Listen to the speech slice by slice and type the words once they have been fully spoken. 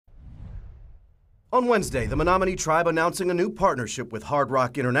On Wednesday, the Menominee Tribe announcing a new partnership with Hard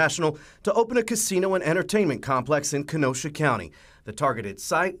Rock International to open a casino and entertainment complex in Kenosha County. The targeted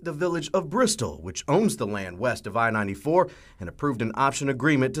site, the village of Bristol, which owns the land west of I-94 and approved an option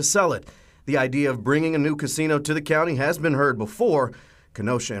agreement to sell it. The idea of bringing a new casino to the county has been heard before.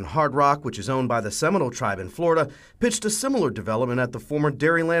 Kenosha and Hard Rock, which is owned by the Seminole Tribe in Florida, pitched a similar development at the former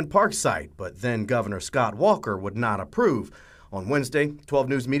Dairyland Park site, but then Governor Scott Walker would not approve. On Wednesday, 12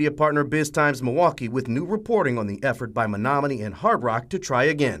 News media partner Biz Times Milwaukee with new reporting on the effort by Menominee and Hard Rock to try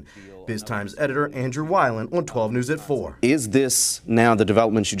again. Biz Times editor Andrew Weiland on 12 News at 4. Is this now the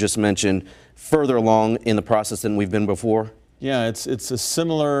developments you just mentioned further along in the process than we've been before? Yeah, it's a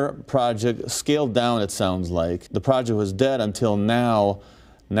similar project, scaled down it sounds like. The project was dead until now.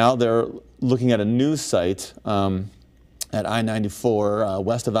 Now they're looking at a new site at I-94,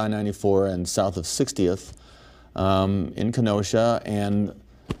 west of I-94 and south of 60th in Kenosha, and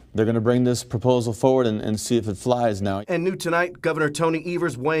they're going to bring this proposal forward and see if it flies now. And new tonight, Governor Tony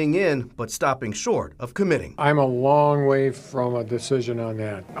Evers weighing in, but stopping short of committing. I'm a long way from a decision on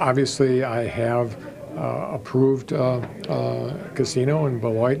that. Obviously, I have approved casino in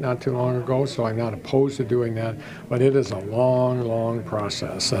Beloit not too long ago, so I'm not opposed to doing that, but it is a long, long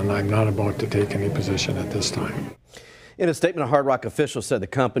process, and I'm not about to take any position at this time. In a statement, a Hard Rock official said the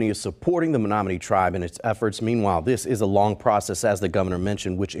company is supporting the Menominee Tribe in its efforts. Meanwhile, this is a long process, as the governor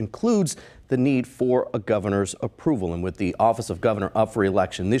mentioned, which includes the need for a governor's approval. And with the office of governor up for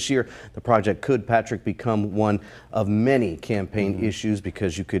election this year, the project could, Patrick, become one of many campaign issues,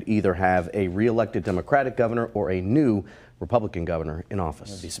 because you could either have a re-elected Democratic governor or a new Republican governor in office.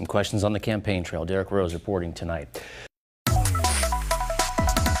 There'll be some questions on the campaign trail. Derek Rose reporting tonight.